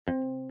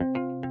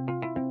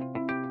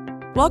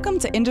Welcome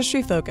to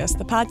Industry Focus,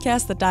 the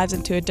podcast that dives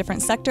into a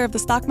different sector of the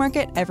stock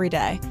market every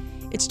day.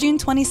 It's June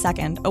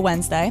 22nd, a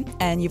Wednesday,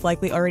 and you've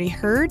likely already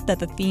heard that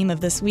the theme of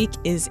this week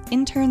is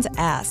Interns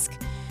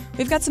Ask.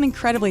 We've got some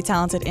incredibly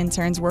talented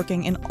interns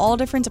working in all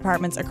different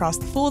departments across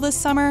the Fool this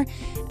summer,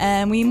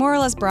 and we more or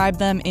less bribed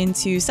them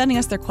into sending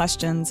us their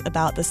questions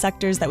about the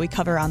sectors that we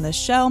cover on this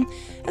show,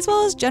 as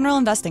well as general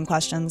investing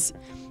questions.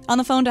 On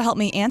the phone to help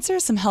me answer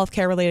some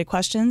healthcare-related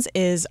questions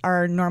is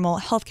our normal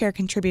healthcare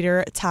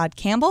contributor, Todd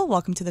Campbell.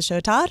 Welcome to the show,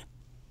 Todd.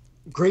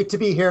 Great to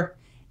be here.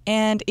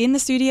 And in the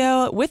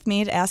studio with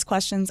me to ask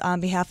questions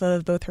on behalf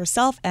of both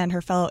herself and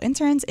her fellow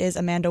interns is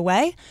Amanda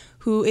Way,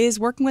 who is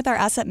working with our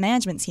asset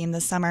management team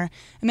this summer.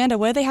 Amanda,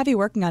 what do they have you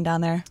working on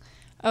down there?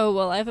 Oh,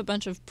 well, I have a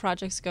bunch of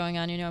projects going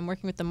on. I'm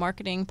working with the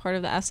marketing part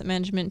of the asset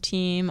management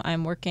team.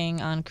 I'm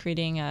working on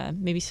creating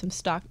maybe some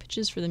stock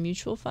pitches for the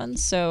mutual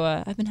funds. So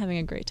I've been having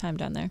a great time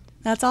down there.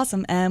 That's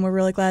awesome. And we're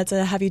really glad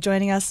to have you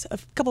joining us a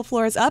couple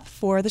floors up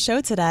for the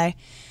show today.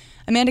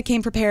 Amanda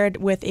came prepared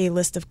with a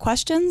list of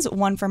questions,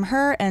 one from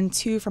her and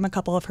two from a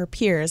couple of her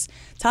peers.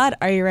 Todd,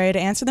 are you ready to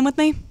answer them with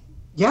me?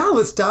 Yeah,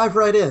 let's dive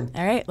right in.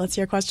 All right, let's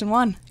hear question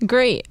one.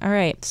 Great. All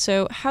right.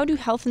 So how do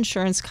health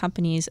insurance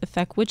companies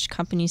affect which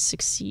companies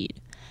succeed?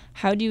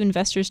 How do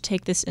investors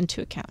take this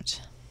into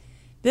account?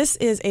 This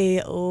is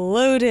a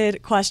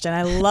loaded question.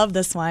 I love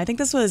this one. I think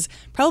this was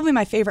probably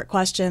my favorite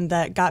question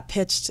that got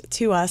pitched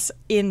to us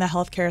in the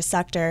healthcare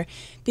sector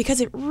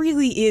because it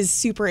really is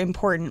super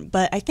important.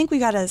 But I think we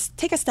got to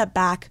take a step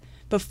back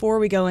before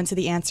we go into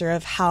the answer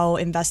of how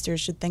investors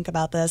should think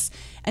about this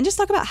and just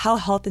talk about how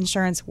health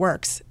insurance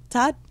works.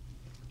 Todd?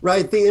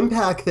 Right. The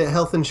impact that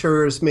health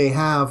insurers may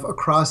have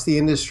across the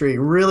industry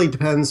really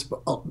depends,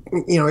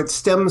 it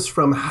stems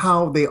from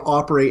how they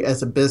operate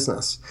as a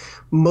business.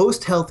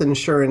 Most health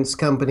insurance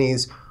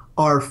companies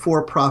are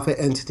for-profit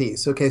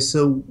entities. Okay,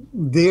 so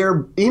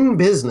they're in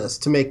business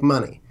to make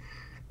money.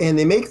 And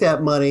they make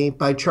that money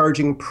by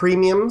charging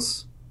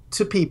premiums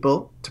to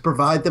people to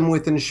provide them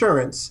with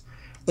insurance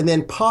and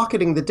then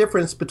pocketing the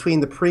difference between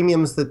the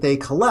premiums that they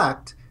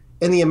collect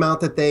and the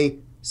amount that they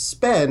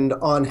spend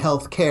on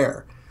health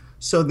care.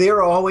 So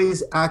they're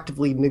always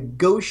actively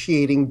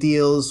negotiating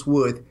deals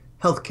with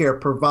healthcare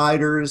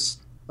providers,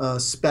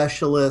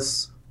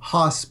 specialists,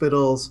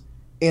 hospitals,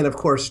 and of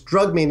course,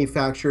 drug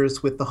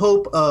manufacturers with the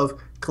hope of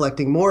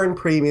collecting more in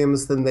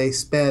premiums than they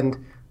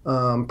spend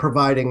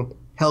providing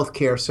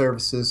healthcare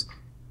services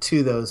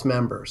to those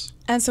members.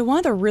 And so one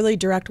of the really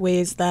direct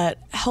ways that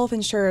health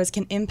insurers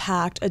can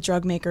impact a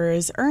drug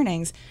maker's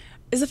earnings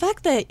is the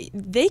fact that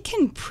they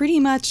can pretty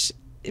much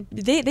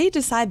They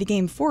decide the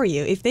game for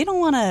you. If they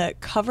don't want to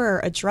cover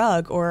a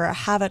drug or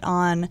have it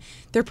on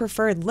their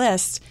preferred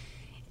list,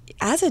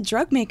 as a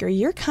drug maker,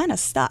 you're kind of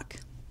stuck.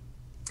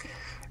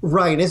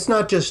 Right. It's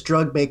not just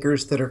drug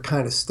makers that are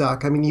kind of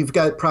stuck. I mean, you've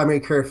got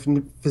primary care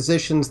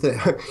physicians that,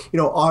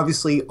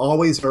 obviously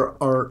always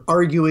are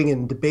arguing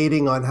and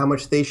debating on how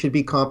much they should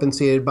be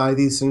compensated by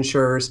these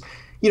insurers.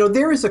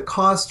 There is a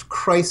cost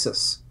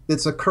crisis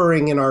that's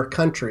occurring in our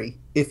country,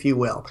 if you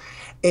will.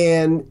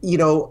 And,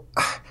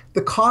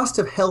 the cost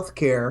of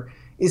healthcare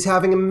is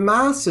having a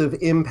massive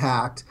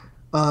impact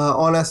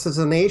on us as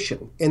a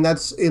nation. And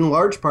that's in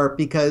large part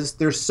because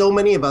there's so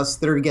many of us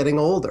that are getting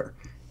older.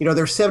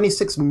 There's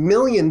 76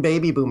 million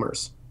baby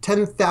boomers.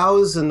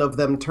 10,000 of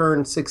them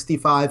turn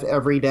 65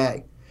 every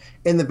day.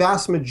 And the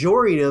vast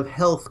majority of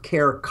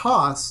healthcare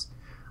costs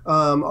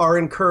are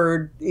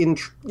incurred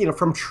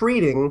from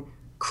treating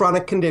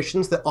chronic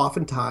conditions that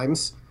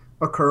oftentimes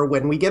occur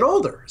when we get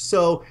older.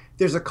 So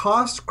there's a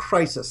cost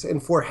crisis.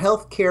 And for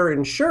healthcare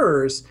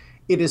insurers,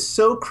 it is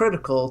so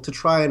critical to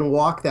try and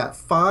walk that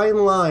fine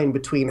line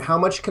between how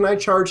much can I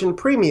charge in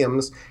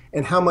premiums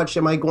and how much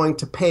am I going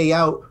to pay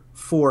out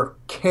for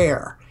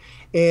care.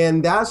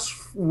 And that's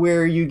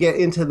where you get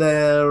into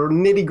the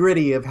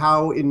nitty-gritty of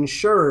how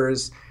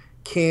insurers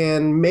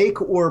can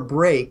make or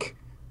break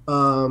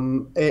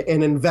an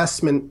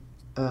investment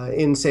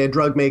in, say, a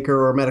drug maker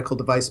or a medical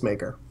device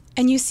maker.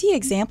 And you see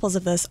examples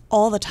of this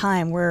all the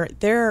time where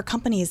there are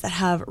companies that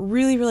have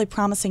really, really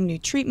promising new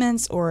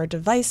treatments or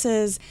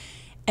devices.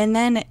 And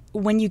then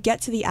when you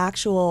get to the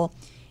actual,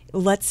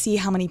 let's see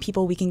how many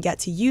people we can get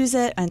to use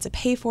it and to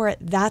pay for it,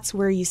 that's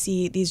where you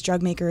see these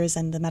drug makers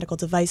and the medical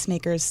device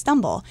makers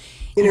stumble.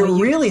 And it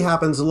really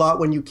happens a lot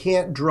when you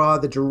can't draw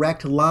the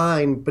direct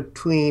line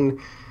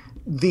between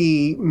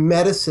the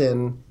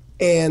medicine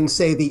and,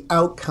 say, the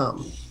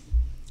outcome.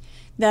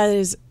 That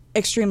is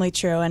extremely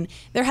true. And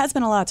there has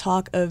been a lot of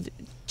talk of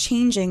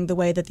changing the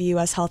way that the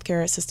U.S.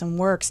 healthcare system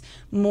works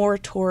more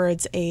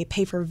towards a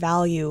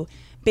pay-for-value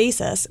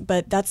basis,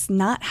 but that's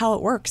not how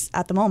it works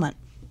at the moment.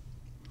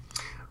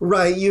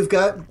 Right. You've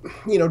got,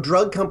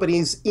 drug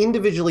companies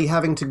individually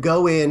having to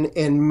go in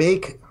and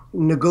make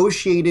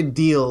negotiated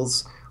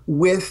deals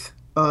with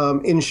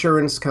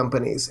insurance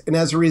companies. And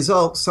as a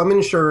result, some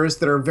insurers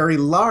that are very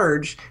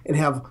large and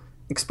have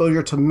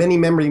exposure to many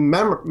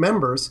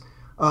members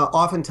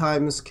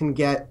oftentimes can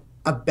get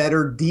a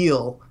better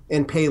deal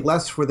and pay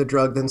less for the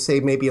drug than, say,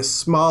 maybe a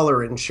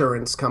smaller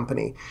insurance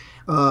company.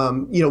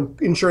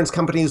 Insurance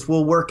companies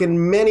will work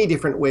in many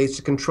different ways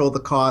to control the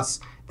costs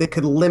that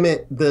could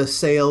limit the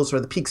sales or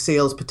the peak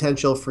sales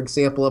potential, for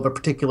example, of a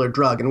particular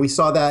drug. And we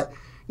saw that,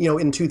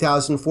 in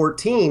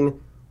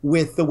 2014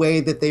 with the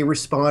way that they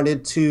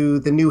responded to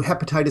the new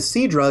hepatitis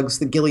C drugs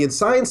that Gilead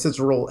Sciences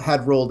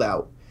had rolled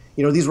out.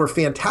 These were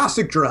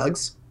fantastic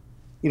drugs.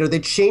 They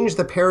changed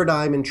the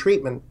paradigm in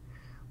treatment,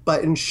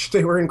 but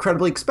they were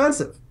incredibly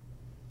expensive.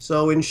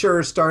 So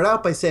insurers start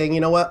out by saying,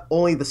 you know what,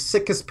 only the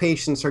sickest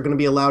patients are going to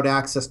be allowed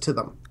access to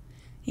them.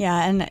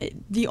 Yeah,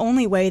 and the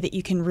only way that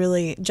you can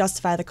really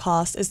justify the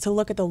cost is to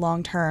look at the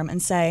long term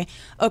and say,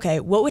 okay,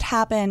 what would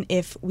happen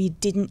if we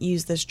didn't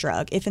use this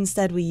drug? If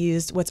instead we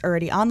used what's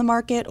already on the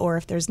market, or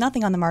if there's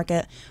nothing on the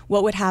market,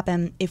 what would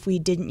happen if we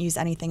didn't use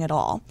anything at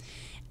all?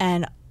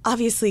 And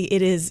obviously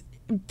it is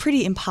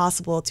pretty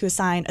impossible to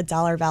assign a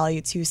dollar value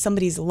to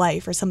somebody's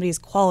life or somebody's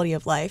quality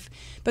of life.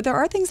 But there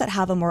are things that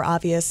have a more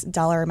obvious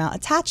dollar amount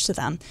attached to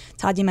them.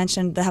 Todd, you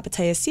mentioned the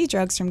hepatitis C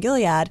drugs from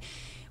Gilead.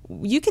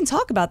 You can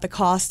talk about the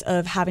cost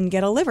of having to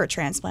get a liver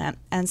transplant.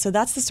 And so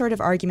that's the sort of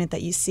argument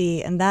that you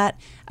see. And that,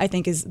 I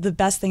think, is the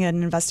best thing that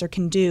an investor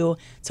can do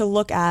to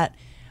look at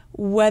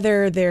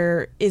whether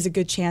there is a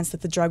good chance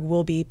that the drug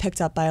will be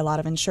picked up by a lot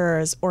of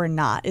insurers or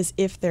not, is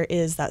if there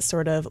is that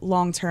sort of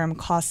long-term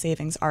cost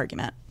savings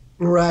argument.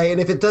 Right. And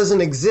if it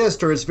doesn't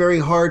exist or it's very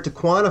hard to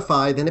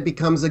quantify, then it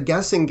becomes a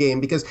guessing game.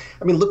 Because,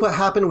 look what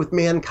happened with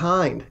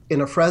MannKind in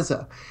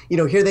Afrezza.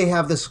 Here they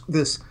have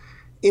this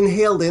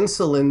inhaled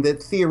insulin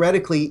that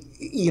theoretically,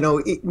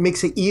 it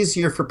makes it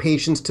easier for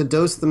patients to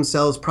dose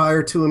themselves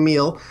prior to a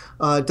meal,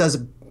 does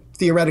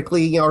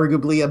theoretically,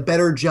 arguably, a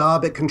better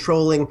job at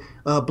controlling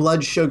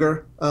blood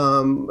sugar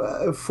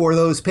for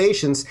those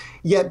patients.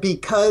 Yet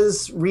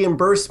because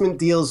reimbursement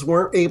deals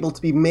weren't able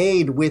to be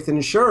made with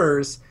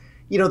insurers,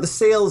 the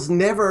sales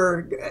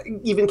never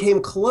even came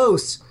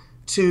close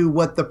to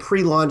what the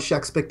pre-launch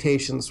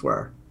expectations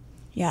were.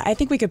 Yeah, I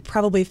think we could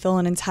probably fill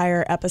an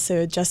entire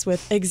episode just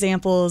with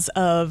examples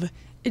of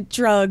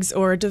drugs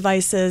or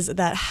devices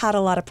that had a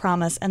lot of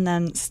promise and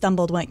then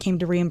stumbled when it came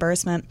to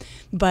reimbursement.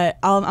 But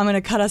I'm going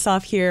to cut us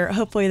off here.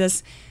 Hopefully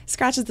this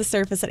scratches the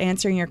surface at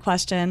answering your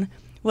question.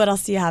 What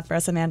else do you have for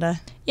us, Amanda?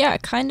 Yeah,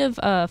 kind of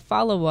a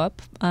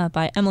follow-up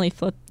by Emily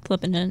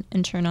Flippen, an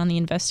intern on the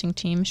investing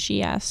team.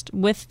 She asked,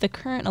 with the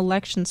current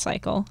election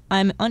cycle,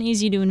 I'm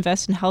uneasy to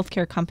invest in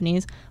healthcare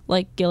companies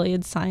like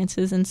Gilead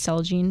Sciences and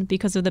Celgene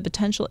because of the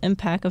potential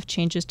impact of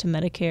changes to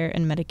Medicare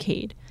and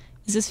Medicaid.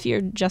 Is this fear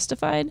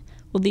justified?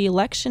 Will the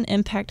election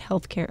impact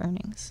healthcare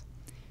earnings?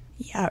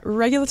 Yeah,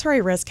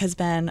 regulatory risk has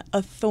been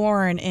a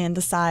thorn in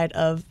the side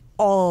of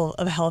all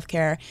of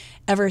healthcare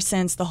ever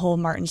since the whole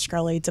Martin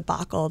Shkreli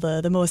debacle,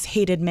 the most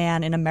hated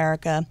man in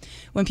America,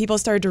 when people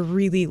started to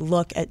really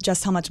look at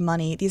just how much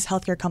money these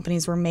healthcare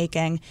companies were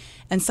making.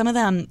 And some of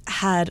them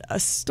had a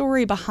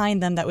story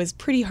behind them that was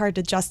pretty hard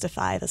to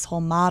justify, this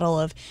whole model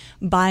of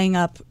buying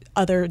up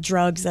other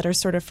drugs that are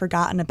sort of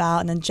forgotten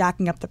about and then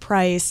jacking up the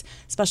price,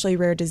 especially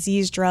rare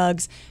disease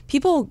drugs.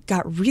 People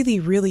got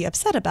really, really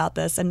upset about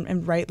this,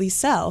 and rightly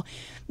so.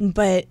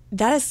 But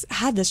that has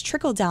had this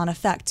trickle-down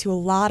effect to a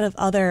lot of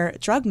other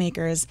drug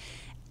makers.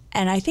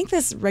 And I think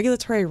this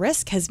regulatory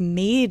risk has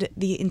made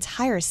the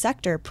entire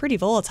sector pretty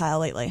volatile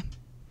lately.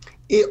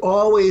 It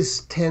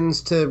always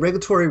tends to,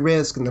 regulatory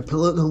risk and the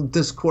political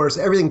discourse,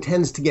 everything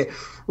tends to get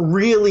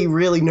really,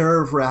 really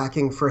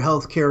nerve-wracking for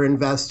healthcare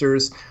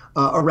investors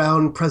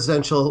around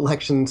presidential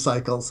election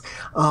cycles.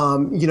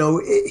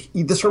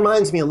 This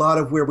reminds me a lot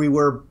of where we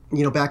were,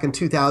 back in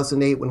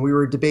 2008 when we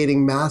were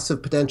debating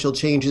massive potential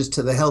changes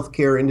to the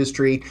healthcare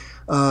industry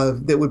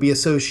that would be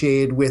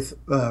associated with,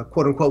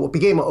 quote unquote, what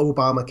became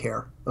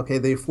Obamacare. Okay,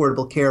 the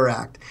Affordable Care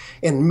Act,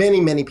 and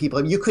many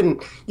people. You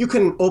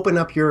couldn't open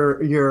up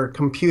your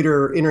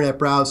computer internet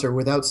browser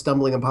without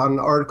stumbling upon an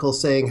article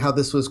saying how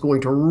this was going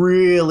to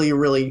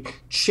really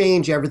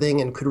change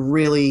everything and could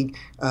really,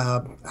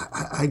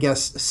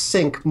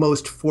 sink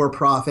most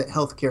for-profit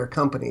healthcare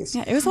companies.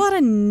 Yeah, it was a lot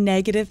of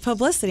negative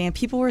publicity, and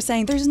people were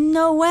saying there's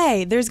no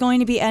way there's going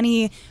to be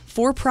any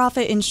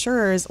for-profit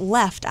insurers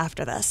left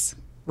after this.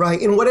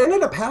 Right. And what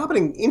ended up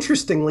happening,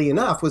 interestingly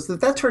enough, was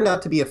that turned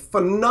out to be a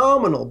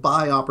phenomenal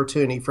buy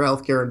opportunity for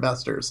healthcare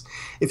investors.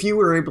 If you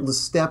were able to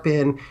step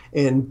in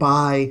and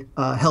buy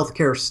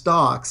healthcare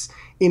stocks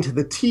into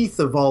the teeth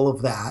of all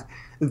of that,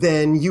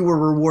 then you were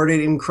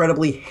rewarded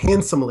incredibly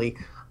handsomely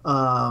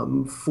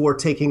for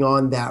taking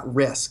on that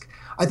risk.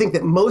 I think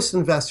that most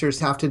investors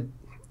have to,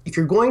 if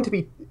you're going to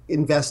be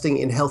investing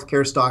in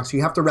healthcare stocks,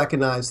 you have to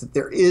recognize that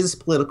there is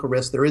political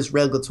risk, there is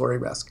regulatory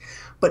risk,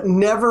 but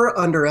never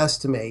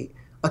underestimate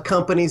a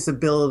company's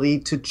ability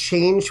to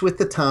change with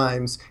the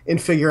times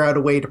and figure out a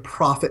way to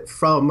profit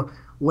from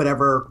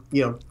whatever,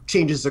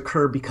 changes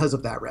occur because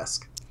of that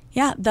risk.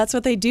 Yeah, that's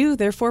what they do.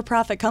 They're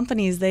for-profit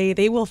companies.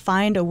 They will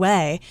find a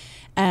way.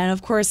 And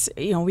of course,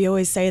 we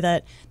always say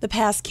that the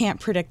past can't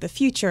predict the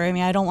future. I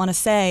mean, I don't want to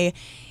say,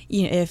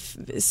 if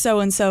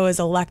so-and-so is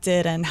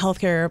elected and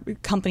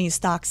healthcare company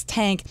stocks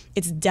tank,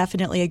 it's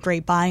definitely a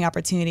great buying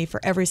opportunity for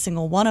every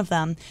single one of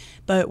them.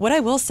 But what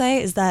I will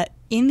say is that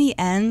in the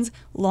end,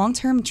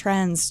 long-term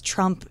trends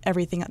trump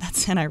everything.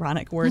 That's an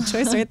ironic word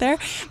choice right there.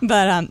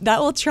 But that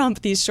will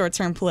trump these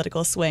short-term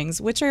political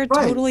swings, which are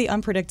totally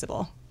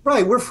unpredictable.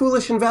 Right. We're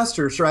foolish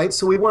investors, right?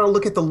 So we want to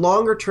look at the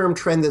longer term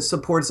trend that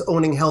supports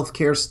owning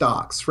healthcare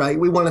stocks, right?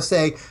 We want to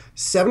say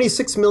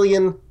 76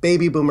 million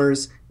baby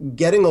boomers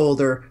getting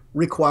older,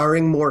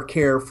 requiring more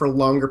care for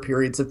longer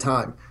periods of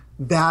time.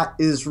 That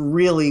is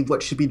really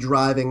what should be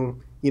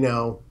driving,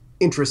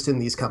 interest in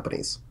these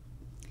companies.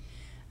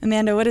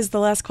 Amanda, what is the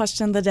last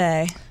question of the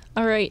day?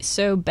 All right,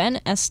 so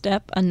Ben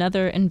Estep,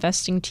 another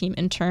investing team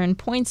intern,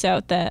 points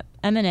out that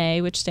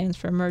M&A, which stands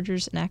for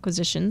mergers and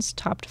acquisitions,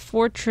 topped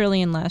 $4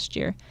 trillion last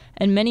year,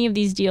 and many of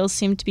these deals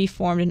seem to be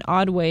formed in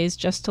odd ways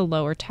just to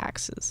lower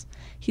taxes.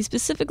 He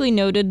specifically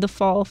noted the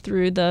fall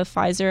through the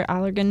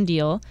Pfizer-Allergan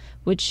deal,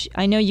 which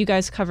I know you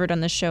guys covered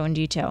on the show in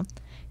detail.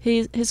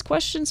 His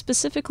question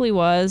specifically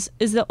was,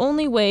 is the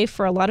only way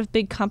for a lot of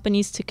big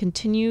companies to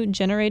continue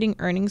generating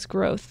earnings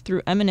growth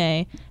through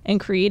M&A and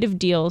creative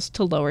deals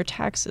to lower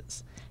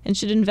taxes? And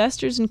should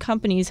investors in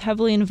companies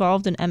heavily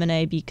involved in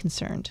M&A be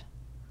concerned?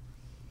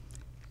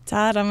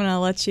 Todd, I'm going to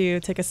let you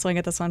take a swing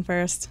at this one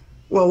first.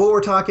 Well, what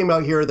we're talking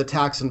about here are the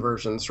tax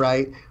inversions,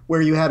 right?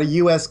 Where you had a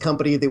U.S.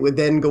 company that would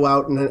then go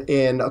out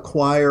and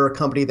acquire a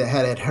company that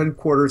had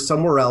headquarters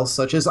somewhere else,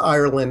 such as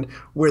Ireland,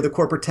 where the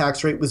corporate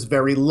tax rate was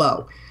very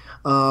low.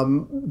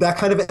 That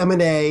kind of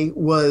M&A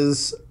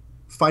was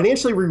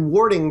financially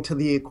rewarding to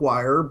the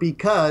acquirer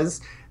because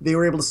they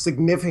were able to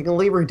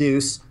significantly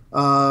reduce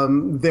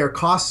their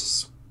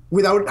costs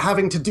without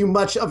having to do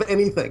much of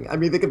anything. I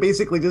mean, they could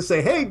basically just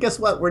say, hey, guess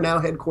what? We're now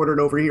headquartered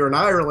over here in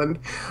Ireland.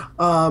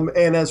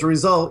 And as a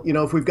result,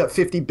 if we've got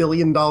 $50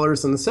 billion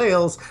in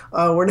sales,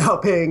 we're now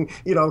paying,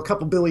 a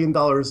couple $1 billion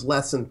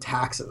less in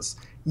taxes.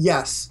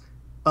 Yes,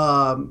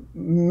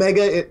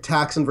 mega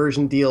tax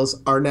inversion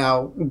deals are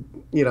now,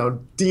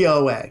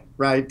 DOA,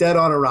 right? Dead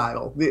on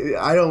arrival.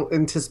 I don't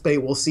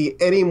anticipate we'll see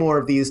any more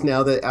of these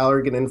now that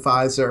Allergan and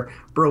Pfizer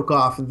broke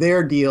off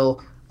their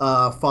deal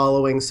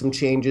following some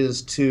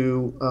changes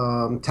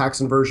to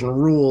tax inversion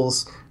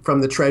rules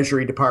from the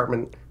Treasury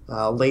Department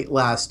late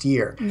last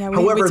year. Yeah,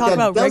 we talk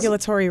about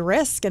regulatory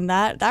risk, and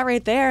that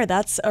right there,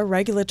 that's a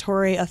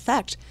regulatory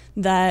effect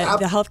that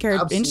the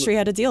healthcare industry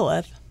had to deal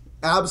with.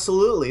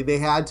 Absolutely. They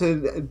had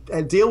to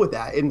deal with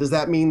that. And does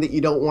that mean that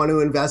you don't want to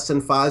invest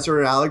in Pfizer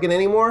or Allergan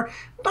anymore?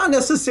 Not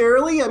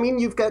necessarily. I mean,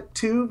 you've got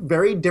two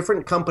very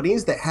different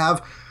companies that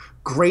have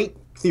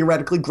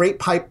theoretically great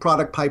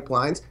product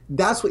pipelines.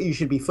 That's what you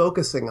should be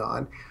focusing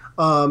on.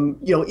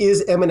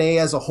 Is M&A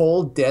as a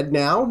whole dead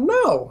now?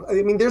 No.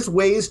 I mean, there's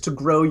ways to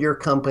grow your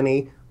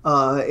company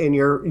and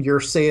your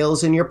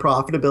sales and your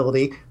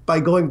profitability by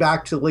going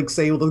back to, the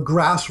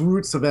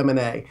grassroots of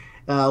M&A.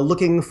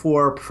 Looking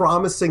for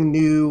promising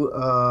new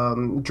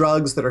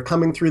drugs that are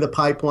coming through the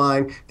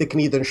pipeline that can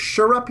either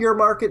shore up your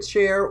market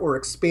share or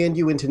expand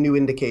you into new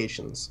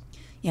indications.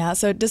 Yeah,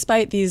 so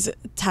despite these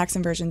tax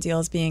inversion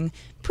deals being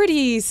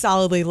pretty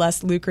solidly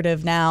less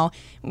lucrative now,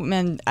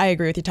 and I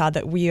agree with you, Todd,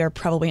 that we are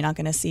probably not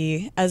going to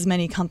see as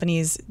many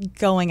companies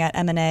going at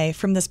M&A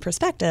from this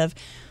perspective,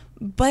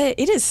 but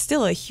it is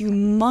still a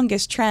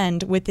humongous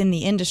trend within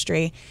the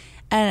industry.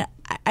 And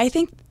I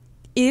think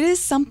it is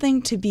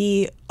something to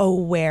be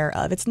aware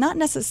of. It's not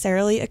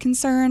necessarily a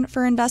concern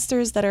for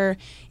investors that are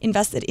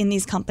invested in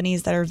these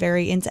companies that are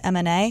very into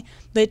M&A,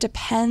 but it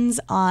depends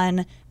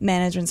on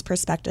management's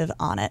perspective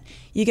on it.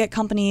 You get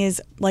companies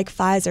like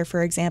Pfizer,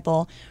 for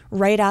example,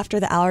 right after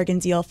the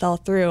Allergan deal fell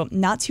through,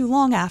 not too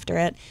long after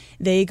it,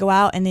 they go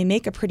out and they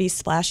make a pretty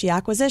splashy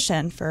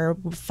acquisition for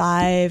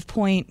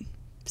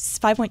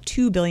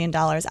 $5.2 billion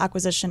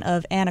acquisition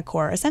of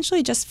Anacor,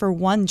 essentially just for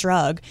one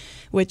drug,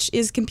 which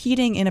is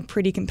competing in a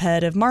pretty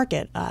competitive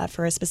market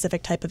for a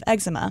specific type of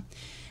eczema.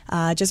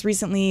 Just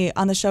recently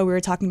on the show, we were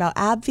talking about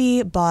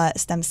AbbVie bought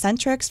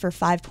Stemcentrx for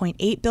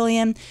 $5.8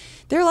 billion.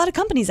 There are a lot of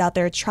companies out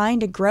there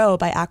trying to grow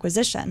by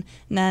acquisition.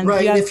 And then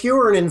right. And if you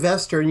were an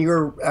investor and you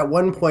were at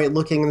one point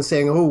looking and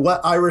saying, oh,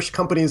 what Irish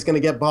company is going to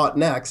get bought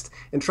next,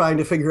 and trying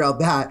to figure out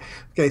that,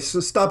 okay,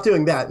 so stop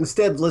doing that.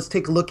 Instead, let's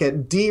take a look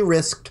at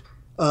de-risked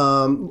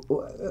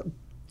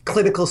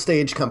clinical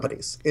stage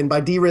companies. And by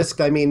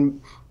de-risked, I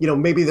mean,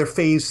 maybe they're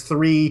phase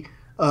 3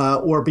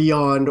 or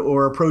beyond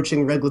or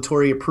approaching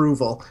regulatory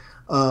approval.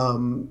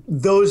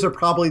 Those are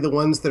probably the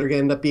ones that are going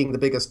to end up being the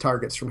biggest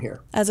targets from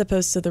here. As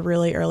opposed to the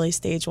really early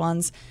stage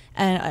ones.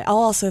 And I'll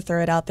also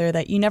throw it out there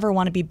that you never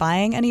want to be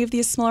buying any of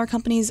these smaller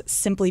companies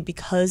simply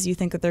because you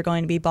think that they're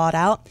going to be bought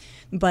out.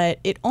 But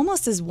it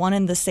almost is one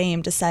and the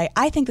same to say,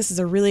 I think this is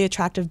a really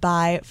attractive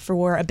buy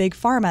for a big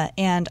pharma,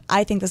 and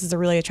I think this is a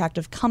really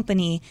attractive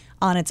company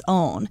on its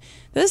own.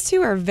 Those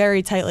two are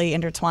very tightly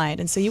intertwined.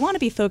 And so you want to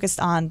be focused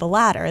on the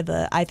latter,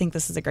 I think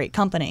this is a great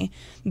company.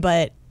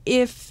 But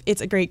if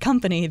it's a great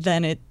company,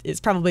 then it is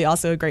probably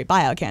also a great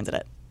buyout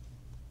candidate.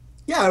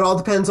 Yeah, it all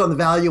depends on the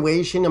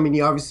valuation. I mean,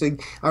 I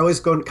always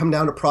come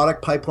down to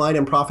product, pipeline,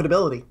 and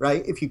profitability,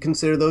 right? If you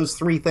consider those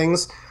three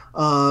things,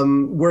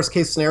 worst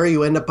case scenario,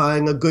 you end up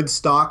buying a good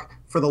stock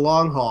for the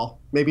long haul.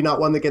 Maybe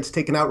not one that gets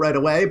taken out right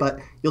away, but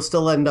you'll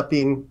still end up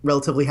being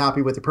relatively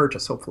happy with your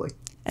purchase, hopefully.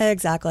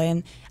 Exactly.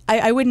 And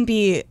I wouldn't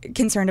be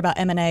concerned about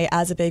M&A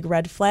as a big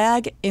red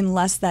flag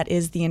unless that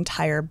is the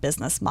entire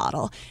business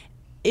model.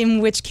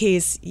 In which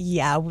case,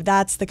 yeah,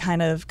 that's the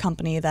kind of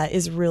company that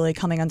is really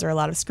coming under a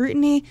lot of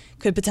scrutiny,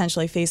 could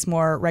potentially face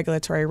more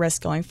regulatory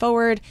risk going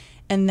forward,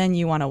 and then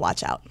you want to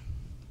watch out.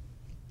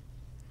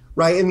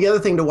 Right. And the other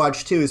thing to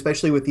watch, too,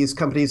 especially with these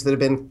companies that have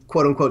been,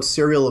 quote unquote,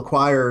 serial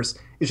acquirers,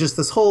 is just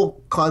this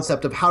whole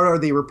concept of how are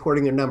they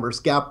reporting their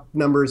numbers, GAAP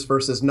numbers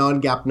versus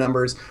non-GAAP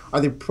numbers. Are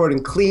they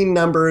reporting clean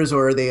numbers,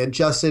 or are they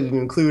adjusted and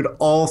include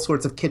all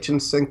sorts of kitchen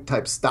sink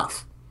type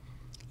stuff?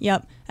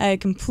 Yep, I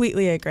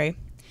completely agree.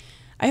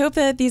 I hope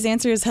that these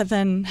answers have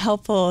been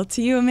helpful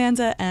to you,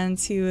 Amanda, and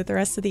to the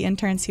rest of the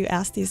interns who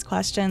asked these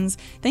questions.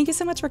 Thank you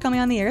so much for coming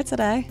on the air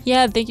today.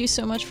 Yeah, thank you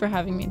so much for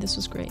having me. This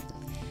was great.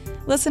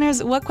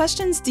 Listeners, what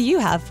questions do you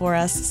have for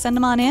us? Send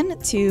them on in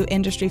to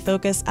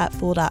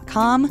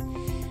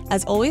industryfocus@fool.com.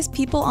 As always,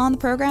 people on the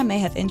program may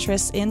have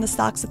interests in the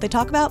stocks that they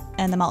talk about,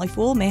 and the Motley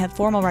Fool may have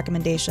formal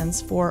recommendations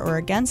for or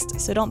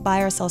against, so don't buy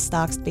or sell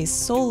stocks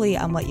based solely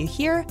on what you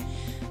hear.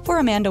 For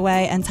Amanda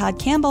Way and Todd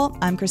Campbell,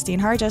 I'm Christine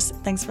Hargis.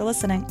 Thanks for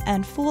listening,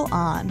 and Fool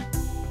on.